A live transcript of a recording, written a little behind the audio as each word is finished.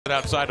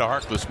Outside to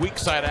Harkless. Weak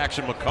side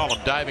action.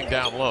 McCollum diving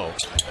down low.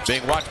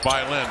 Being watched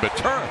by Lynn. But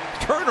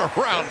turn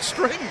around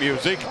string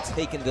music.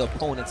 Taking the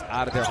opponents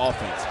out of their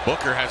offense.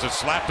 Booker has it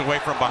slapped away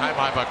from behind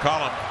by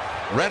McCollum.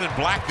 Red and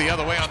black the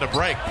other way on the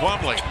break.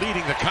 Plumlee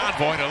leading the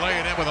convoy to lay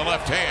it in with a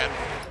left hand.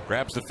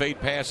 Grabs the fade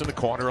pass in the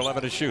corner.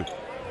 11 to shoot.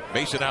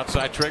 Mason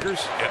outside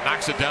triggers and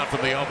knocks it down from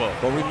the elbow.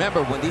 But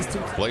remember, when these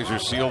two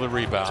Blazers seal the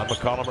rebound.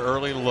 McCollum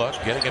early look,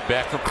 getting it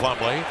back from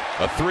Plumlee.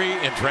 A three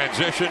in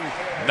transition,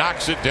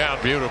 knocks it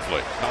down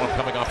beautifully. McCollum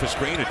coming off the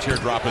screen, a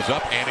teardrop is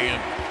up and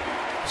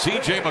in.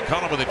 C.J.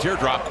 McCollum with a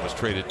teardrop was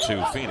traded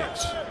to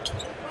Phoenix.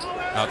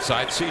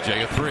 Outside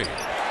C.J. a three.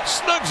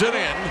 Snugs it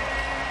in.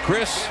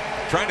 Chris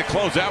trying to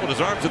close out with his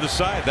arms to the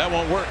side. That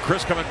won't work.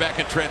 Chris coming back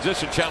in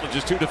transition,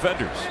 challenges two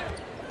defenders.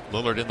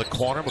 Lillard in the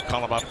corner,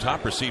 McCollum up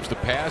top, receives the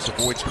pass,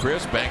 avoids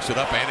Chris, banks it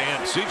up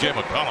and in. C.J.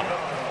 McCollum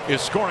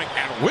is scoring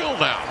at will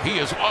now. He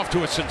is off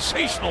to a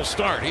sensational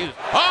start.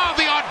 Oh,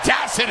 the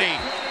audacity!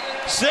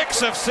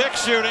 6 of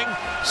 6 shooting.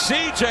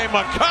 C.J.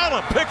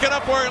 McCollum picking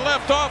up where he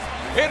left off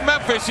in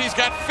Memphis. He's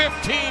got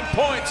 15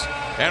 points.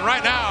 And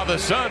right now, the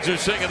Suns are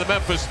singing the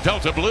Memphis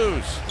Delta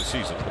Blues this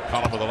season.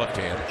 McCollum with the left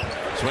hand.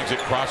 Swings it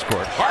cross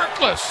court.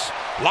 Harkless!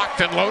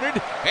 Locked and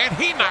loaded, and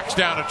he knocks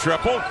down a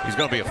triple. He's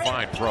going to be a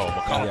fine pro.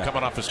 McCollum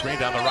coming off the screen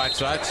down the right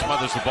side,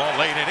 smothers the ball,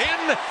 laid it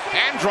in,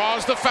 and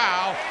draws the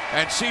foul.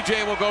 And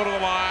C.J. will go to the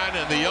line,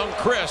 and the young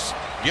Chris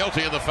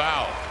guilty of the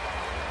foul.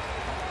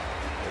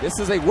 This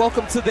is a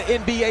welcome to the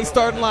NBA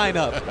starting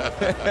lineup.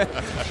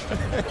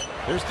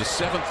 There's the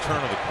 7th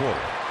turn of the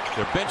quarter.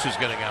 Their bench is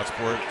getting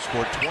outscored,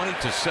 scored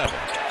 20-7.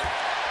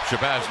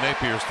 Shabazz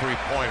Napier's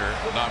three-pointer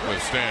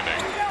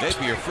notwithstanding.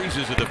 Napier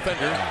freezes a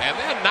defender and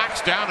then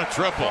knocks down a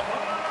triple.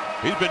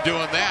 He's been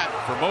doing that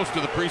for most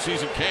of the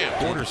preseason camp.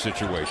 Quarter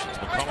situations.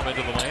 McCollum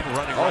into the lane,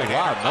 running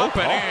up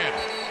and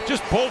in.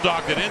 Just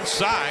bulldogged it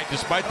inside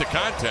despite the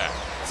contact.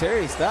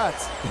 Terry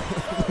Stotts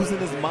losing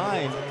his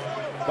mind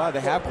by the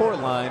half-court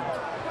line.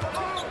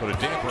 Put a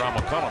damper on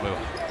McCollum, who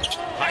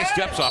high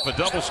steps off a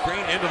double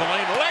screen into the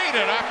lane, laid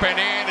it up and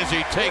in as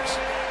he takes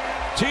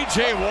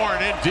T.J.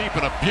 Warren in deep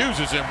and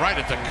abuses him right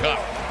at the cup.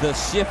 The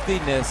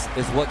shiftiness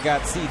is what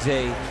got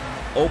C.J.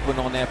 open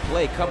on that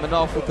play. Coming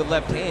off with the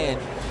left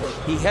hand,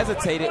 he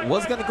hesitated,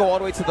 was going to go all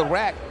the way to the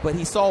rack, but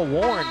he saw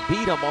Warren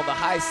beat him on the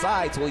high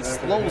side, so he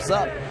slows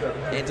up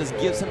and just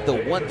gives him the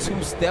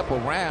 1-2 step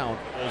around.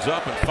 Pulls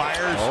up and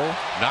fires,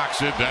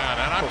 knocks it down.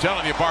 And I'm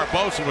telling you,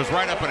 Barbosa was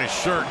right up in his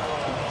shirt.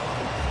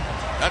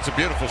 That's a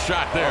beautiful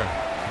shot there.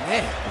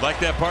 Man. You like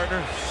that,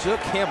 partner? Shook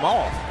him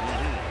off.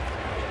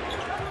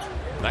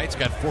 Knight's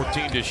got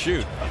 14 to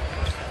shoot.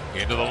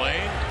 Into the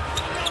lane.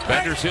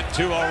 Bender's hit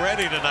 2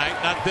 already tonight.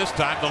 Not this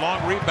time. The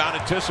long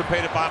rebound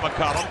anticipated by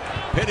McCollum.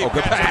 Pitty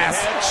good pass.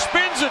 Head,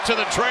 spins it to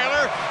the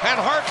trailer, and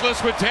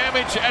Harkless with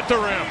damage at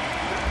the rim.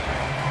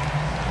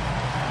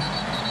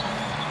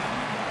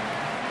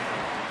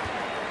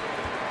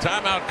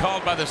 Timeout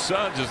called by the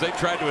Suns as they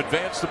tried to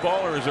advance the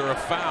ball, or is there a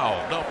foul?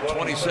 No,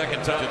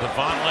 22nd time.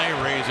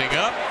 Vonleh raising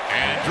up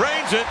and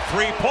drains it.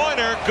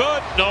 Three-pointer,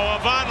 good. Noah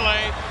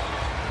Vonleh.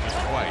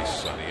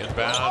 Twice on the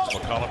inbounds.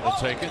 McCollum will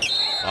take it.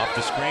 Off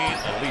the screen,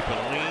 a leap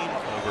and lean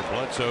over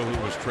Bledsoe,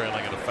 who was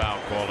trailing in a foul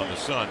called on the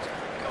Suns.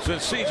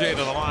 Sends C.J. to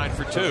the line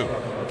for 2.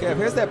 Okay,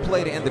 here's that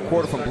play to end the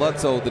quarter from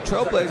Bledsoe. The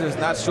Trailblazers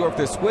not sure if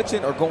they're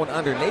switching or going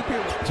under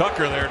Napier.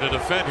 Tucker there to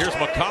defend. Here's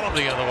McCollum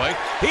the other way.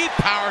 He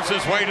powers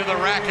his way to the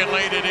rack and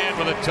laid it in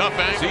with a tough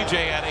angle.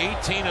 C.J. had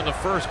 18 in the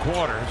first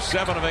quarter,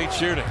 7 of 8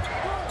 shooting.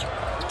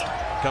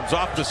 Comes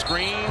off the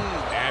screen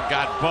and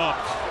got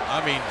bumped.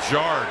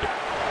 Jarred.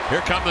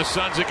 Here come the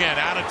Suns again,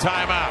 out of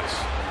timeouts.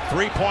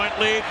 3-point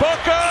lead.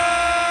 Booker!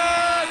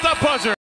 The buzzer!